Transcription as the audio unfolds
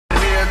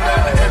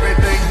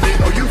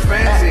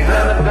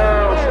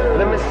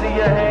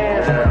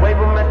Wave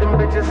them at them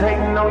bitches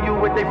hating on you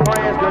with their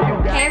friends, girl,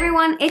 you got. Hey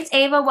everyone, it's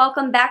Ava.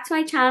 Welcome back to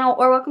my channel,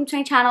 or welcome to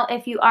my channel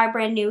if you are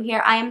brand new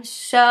here. I am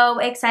so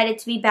excited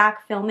to be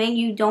back filming.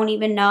 You don't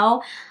even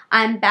know.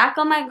 I'm back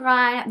on my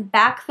grind,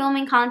 back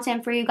filming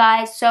content for you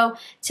guys. So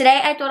today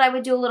I thought I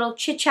would do a little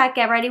chit chat,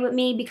 get ready with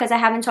me, because I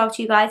haven't talked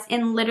to you guys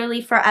in literally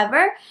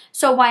forever.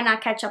 So why not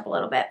catch up a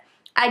little bit?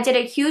 I did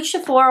a huge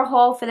Sephora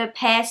haul for the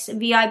past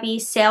VIB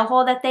sale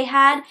haul that they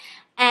had.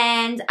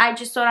 And I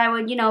just thought I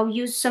would, you know,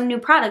 use some new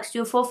products,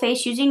 do a full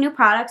face using new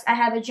products. I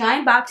have a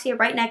giant box here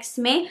right next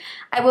to me.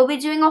 I will be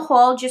doing a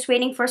haul, just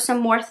waiting for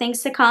some more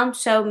things to come.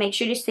 So make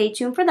sure to stay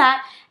tuned for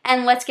that.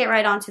 And let's get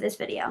right on to this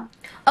video.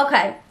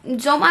 Okay,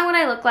 don't mind what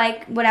I look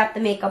like without the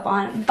makeup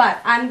on.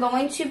 But I'm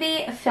going to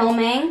be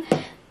filming.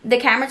 The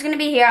camera's going to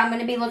be here. I'm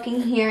going to be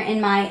looking here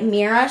in my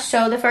mirror.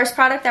 So the first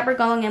product that we're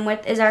going in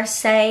with is our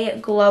Say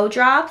Glow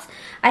Drops.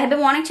 I have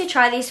been wanting to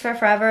try these for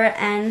forever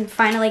and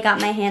finally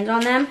got my hands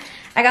on them.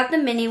 I got the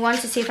mini one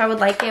to see if I would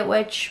like it,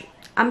 which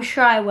I'm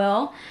sure I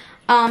will.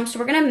 So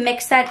we're going to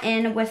mix that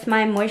in with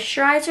my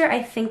moisturizer.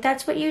 I think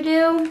that's what you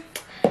do.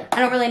 I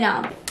don't really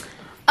know.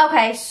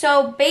 Okay,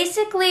 so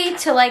basically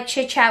to like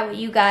chit chat with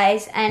you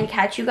guys and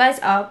catch you guys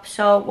up.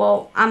 So,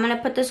 well, I'm going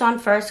to put this on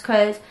first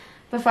because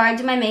before I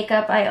do my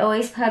makeup, I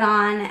always put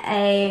on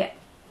a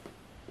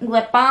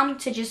lip balm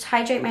to just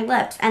hydrate my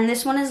lips. And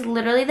this one is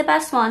literally the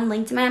best one,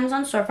 linked to my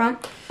Amazon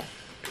storefront.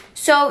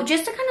 So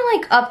just to kind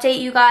of like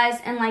update you guys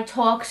and like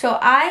talk, so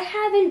I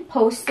haven't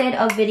posted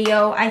a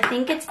video, I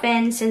think it's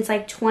been since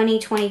like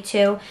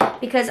 2022,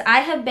 because I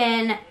have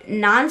been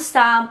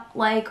non-stop,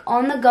 like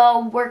on the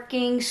go,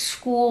 working,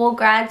 school,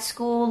 grad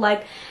school,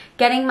 like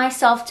getting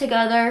myself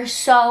together.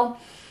 So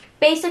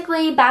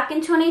basically back in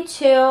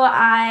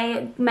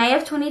May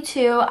of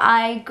 22,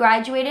 I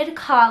graduated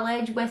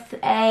college with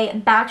a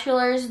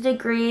bachelor's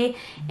degree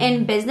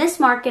in business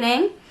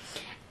marketing.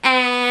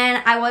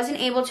 And I wasn't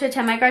able to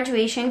attend my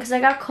graduation because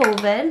I got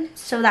COVID.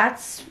 So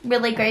that's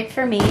really great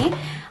for me.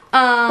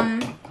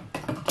 Yeah,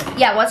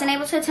 I wasn't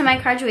able to attend my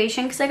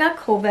graduation because I got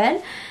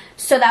COVID.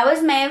 So that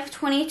was May of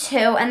 22.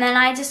 And then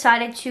I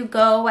decided to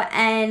go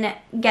and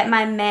get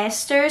my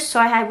master's. So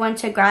I went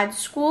to grad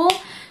school.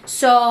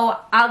 So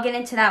I'll get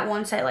into that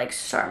once I like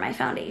start my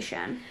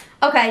foundation.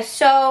 Okay,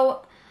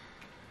 so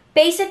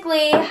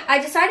basically,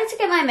 I decided to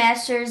get my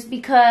master's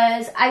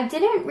because I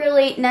didn't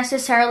really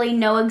necessarily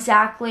know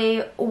exactly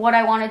what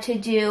I wanted to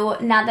do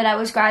now that I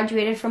was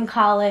graduated from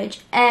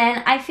college.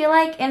 And I feel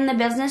like in the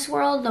business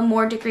world, the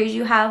more degrees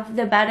you have,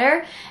 the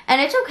better. And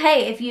it's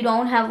okay if you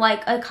don't have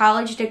like a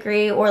college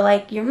degree or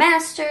like your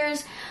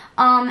master's.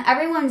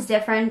 Everyone's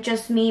different.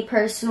 Just me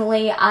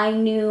personally, I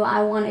knew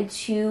I wanted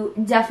to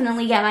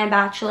definitely get my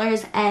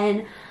bachelor's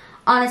and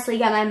honestly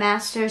get my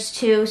master's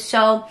too.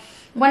 So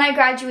when I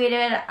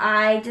graduated,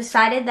 I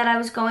decided that I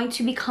was going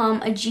to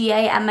become a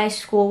GA at my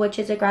school, which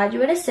is a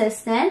graduate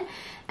assistant.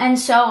 And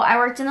so I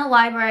worked in the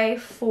library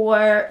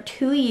for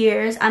 2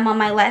 years. I'm on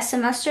my last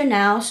semester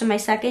now, so my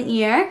second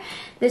year.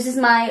 This is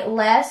my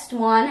last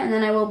one, and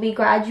then I will be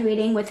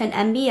graduating with an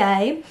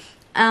MBA,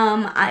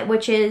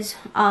 which is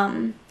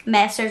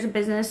Master's of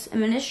Business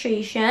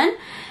Administration.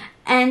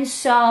 And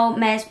so,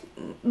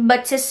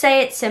 but to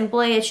say it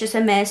simply, it's just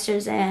a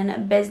master's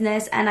in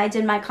business, and I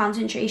did my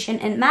concentration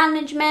in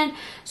management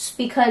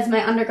because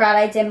my undergrad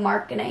I did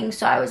marketing.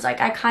 So I was like,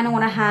 I kind of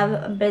want to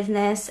have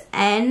business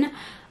and,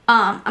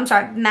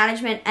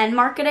 management and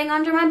marketing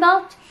under my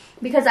belt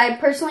because I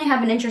personally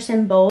have an interest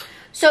in both.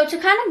 So to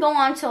kind of go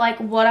on to like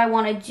what I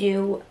want to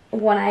do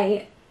when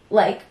I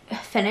like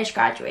finish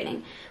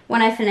graduating,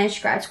 when I finish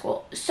grad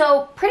school.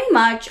 So pretty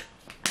much,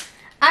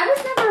 I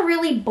was never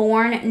really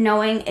born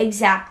knowing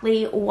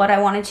exactly what I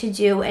wanted to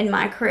do in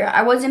my career.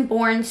 I wasn't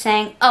born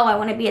saying, oh, I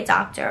want to be a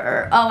doctor,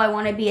 or oh, I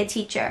want to be a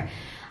teacher.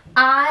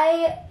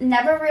 I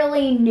never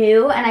really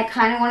knew, and I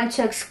kind of wanted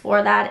to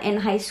explore that in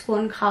high school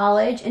and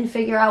college and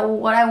figure out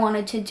what I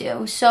wanted to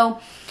do. So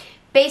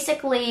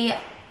basically,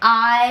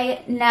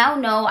 I now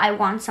know I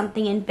want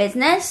something in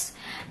business.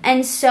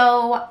 And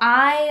so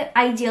I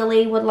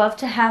ideally would love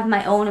to have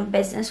my own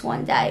business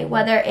one day,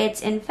 whether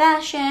it's in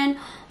fashion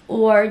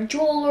or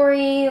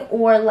jewelry,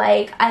 or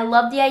like I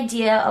love the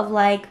idea of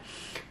like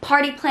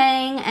party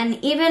planning,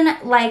 and even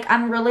like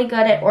I'm really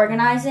good at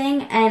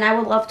organizing, and I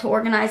would love to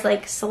organize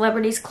like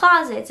celebrities'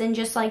 closets and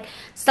just like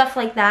stuff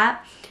like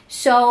that.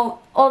 So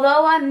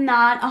although I'm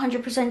not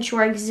 100%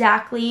 sure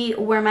exactly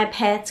where my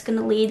path's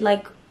gonna lead,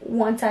 like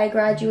once I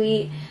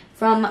graduate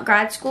from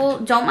grad school,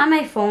 don't mind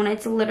my phone,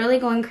 it's literally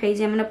going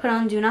crazy. I'm gonna put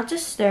on Do Not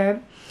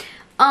Disturb.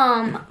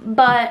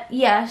 But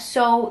yeah,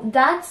 so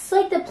that's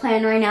like the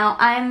plan right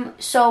now.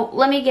 So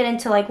let me get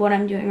into like what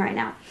I'm doing right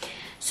now.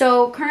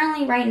 So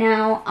currently right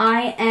now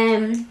I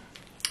am,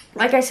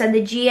 like I said,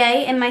 the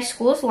GA in my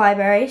school's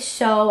library.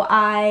 So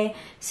I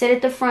sit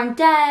at the front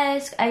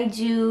desk, I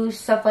do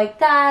stuff like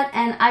that,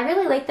 and I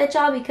really like that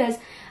job because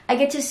I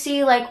get to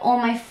see like all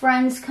my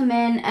friends come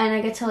in and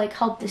I get to like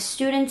help the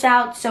students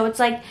out. So it's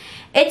like,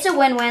 it's a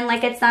win-win.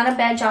 Like, it's not a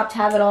bad job to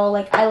have at all.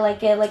 Like, I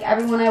like it. Like,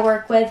 everyone I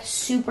work with,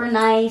 super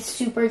nice,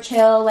 super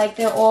chill. Like,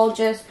 they're all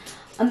just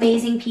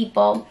amazing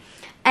people.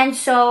 And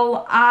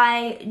so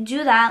I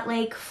do that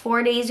like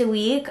 4 days a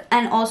week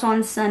and also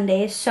on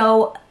Sundays.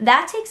 So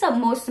that takes up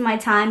most of my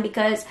time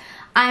because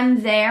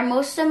I'm there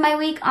most of my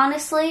week,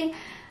 honestly.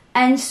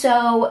 And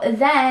so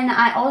then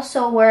I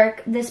also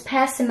work, this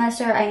past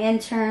semester I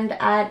interned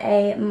at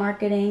a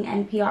marketing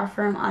and PR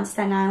firm on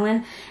Staten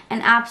Island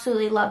and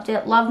absolutely loved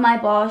it. Love my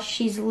boss,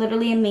 she's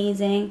literally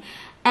amazing.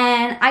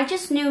 And I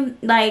just knew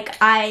like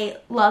I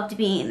loved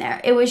being there.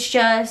 It was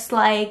just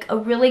like a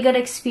really good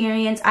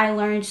experience. I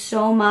learned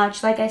so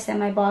much. Like I said,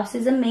 my boss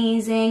is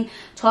amazing,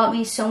 taught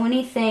me so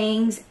many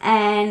things,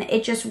 and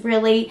it just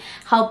really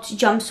helped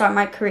jumpstart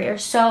my career.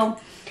 So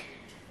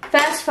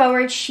fast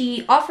forward,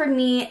 she offered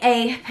me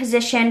a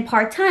position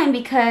part-time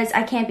because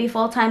I can't be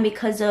full-time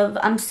because of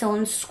I'm still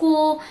in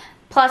school.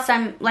 Plus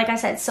I'm, like I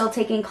said, still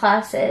taking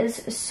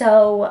classes.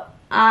 So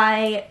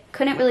I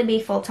couldn't really be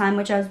full-time,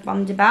 which I was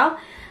bummed about.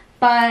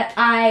 But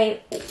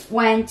I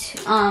went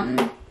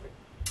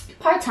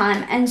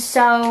part-time, and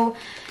so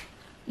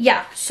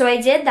yeah, so I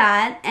did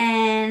that,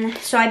 and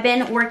so I've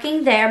been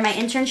working there. My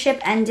internship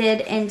ended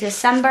in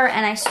December,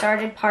 and I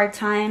started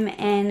part-time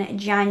in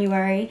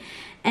January,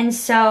 and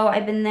so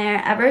I've been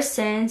there ever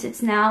since.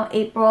 It's now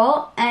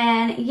April,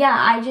 and yeah,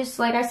 I just,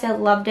 like I said,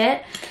 loved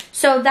it.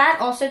 So that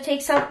also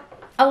takes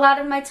up a lot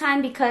of my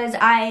time because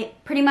I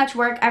pretty much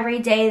work every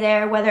day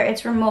there, whether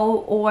it's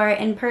remote or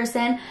in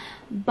person.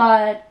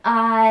 But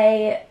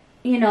I,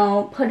 you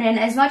know, put in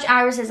as much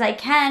hours as I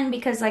can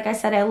because, like I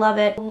said, I love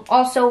it.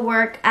 Also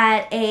work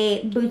at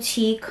a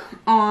boutique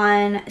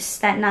on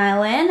Staten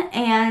Island,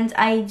 and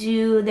I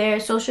do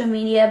their social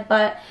media,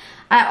 but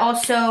I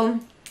also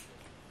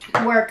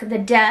work the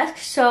desk.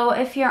 So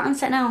if you're on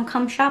Staten Island,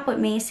 come shop with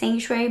me.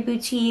 Sanctuary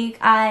Boutique,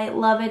 I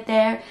love it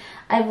there.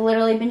 I've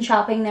literally been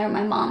shopping there with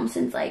my mom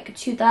since like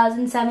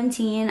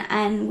 2017,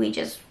 and we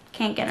just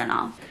can't get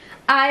enough.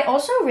 I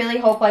also really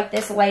hope like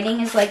this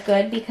lighting is like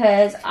good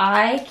because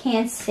I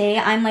can't see.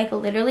 I'm like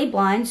literally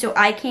blind, so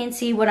I can't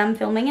see what I'm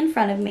filming in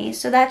front of me.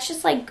 So that's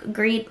just like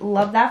great.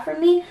 Love that for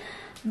me.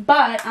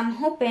 But I'm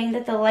hoping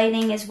that the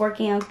lighting is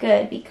working out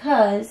good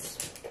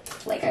because,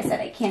 like I said,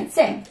 I can't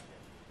see.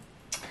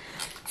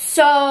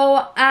 So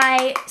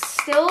I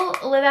still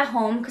live at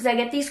home because I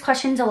get these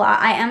questions a lot.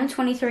 I am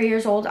 23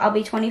 years old. I'll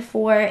be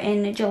 24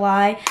 in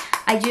July.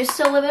 I do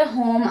still live at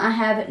home. I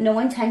have no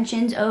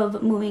intentions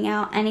of moving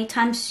out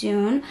anytime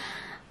soon.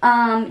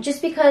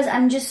 Just because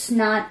I'm just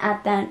not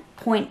at that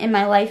point in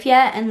my life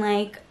yet. And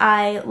like,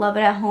 I love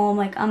it at home.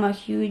 Like, I'm a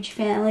huge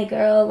family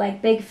girl,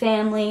 like big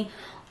family,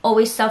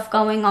 always stuff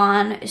going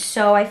on.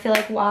 So I feel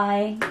like,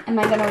 why am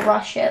I gonna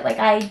rush it? Like,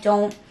 I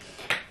don't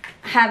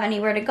have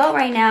anywhere to go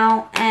right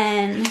now,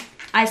 and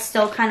I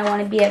still kind of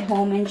want to be at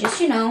home and just,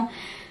 you know,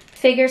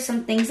 figure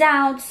some things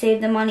out,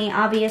 save the money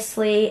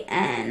obviously,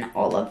 and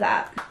all of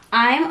that.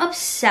 I'm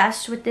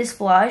obsessed with this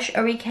blush.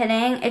 Are we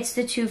kidding? It's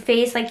the Too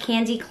Faced like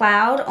Candy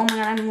Cloud. Oh my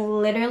god, I'm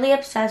literally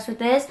obsessed with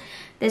this.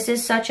 This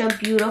is such a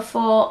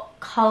beautiful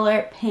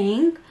color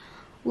pink.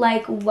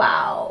 Like,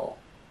 wow.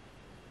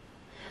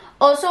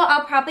 Also,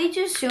 I'll probably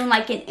do soon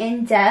like an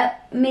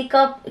in-depth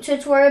makeup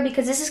tutorial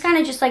because this is kind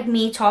of just like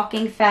me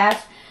talking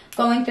fast,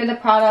 going through the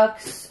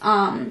products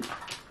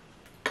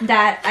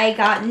that I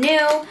got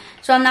new.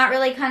 So I'm not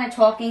really kind of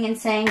talking and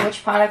saying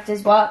which product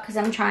is what because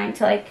I'm trying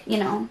to, like, you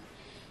know,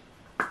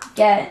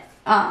 get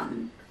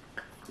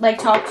like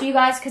talk to you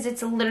guys because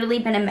it's literally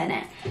been a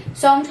minute.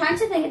 So I'm trying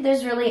to think if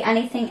there's really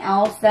anything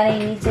else that I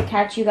need to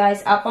catch you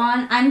guys up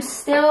on. I'm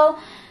still,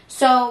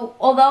 so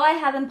although I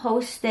haven't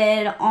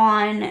posted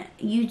on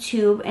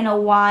YouTube in a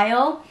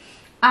while,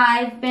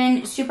 I've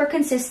been super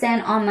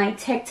consistent on my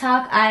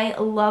TikTok. I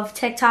love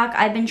TikTok.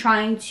 I've been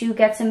trying to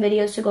get some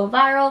videos to go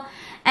viral,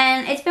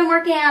 and it's been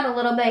working out a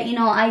little bit. You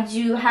know, I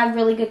do have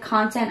really good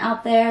content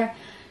out there.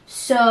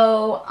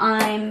 So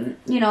I'm,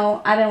 you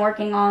know, I've been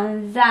working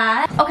on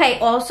that. Okay,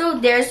 also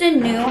there's a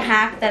new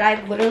hack that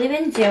I've literally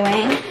been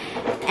doing,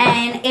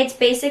 and it's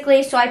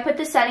basically, so I put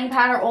the setting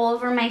powder all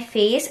over my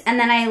face, and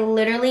then I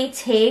literally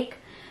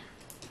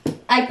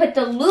I put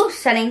the loose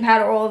setting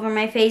powder all over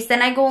my face.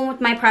 Then I go in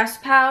with my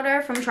pressed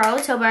powder from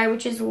Charlotte Tilbury,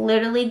 which is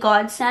literally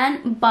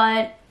godsend,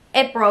 but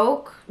it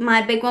broke.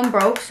 My big one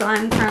broke, so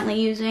I'm currently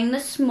using the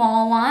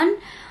small one.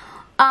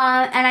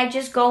 And I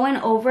just go in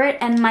over it,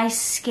 and my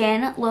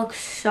skin looks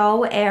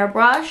so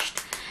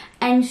airbrushed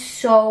and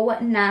so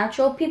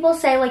natural. People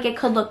say like it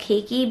could look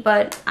cakey,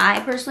 but I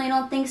personally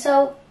don't think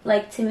so.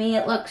 Like, to me,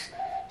 it looks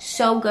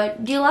so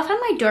good. Do you love how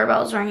my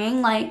doorbell's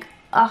ringing? Like,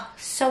 oh,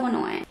 so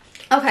annoying.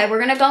 Okay, we're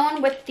gonna go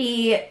in with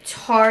the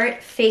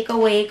Tarte Fake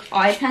Awake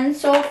eye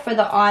pencil for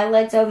the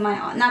eyelids of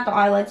my, not the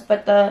eyelids,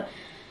 but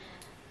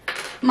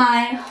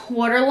my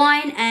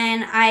waterline,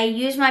 and I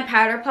use my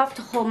powder puff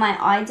to hold my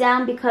eye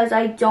down because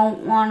I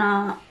don't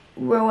wanna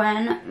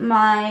ruin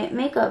my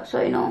makeup,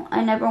 so, you know,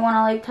 I never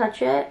wanna like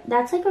touch it.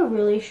 That's like a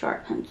really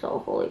sharp pencil,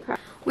 holy crap.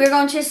 We're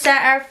going to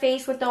set our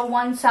face with the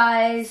One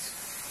Size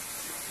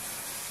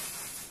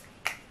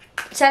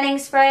setting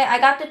spray. I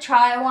got the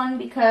Try one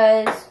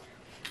because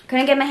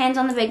couldn't get my hands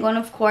on the big one,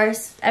 of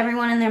course.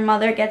 Everyone and their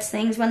mother gets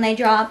things when they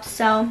drop,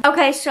 so.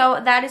 Okay,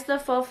 so that is the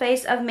full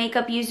face of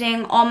makeup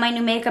using all my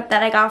new makeup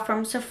that I got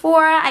from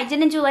Sephora. I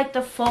didn't do like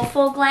the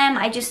full glam.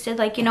 I just did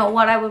like, you know,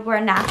 what I would wear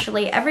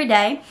naturally every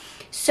day.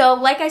 So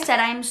like I said,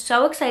 I am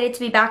so excited to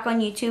be back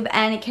on YouTube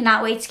and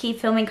cannot wait to keep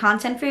filming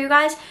content for you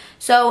guys.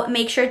 So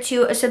make sure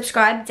to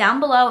subscribe down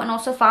below and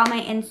also follow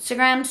my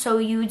Instagram so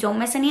you don't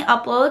miss any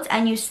uploads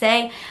and you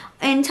stay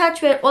in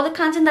touch with all the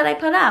content that I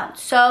put out.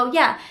 So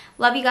yeah,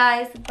 love you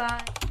guys.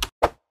 Bye.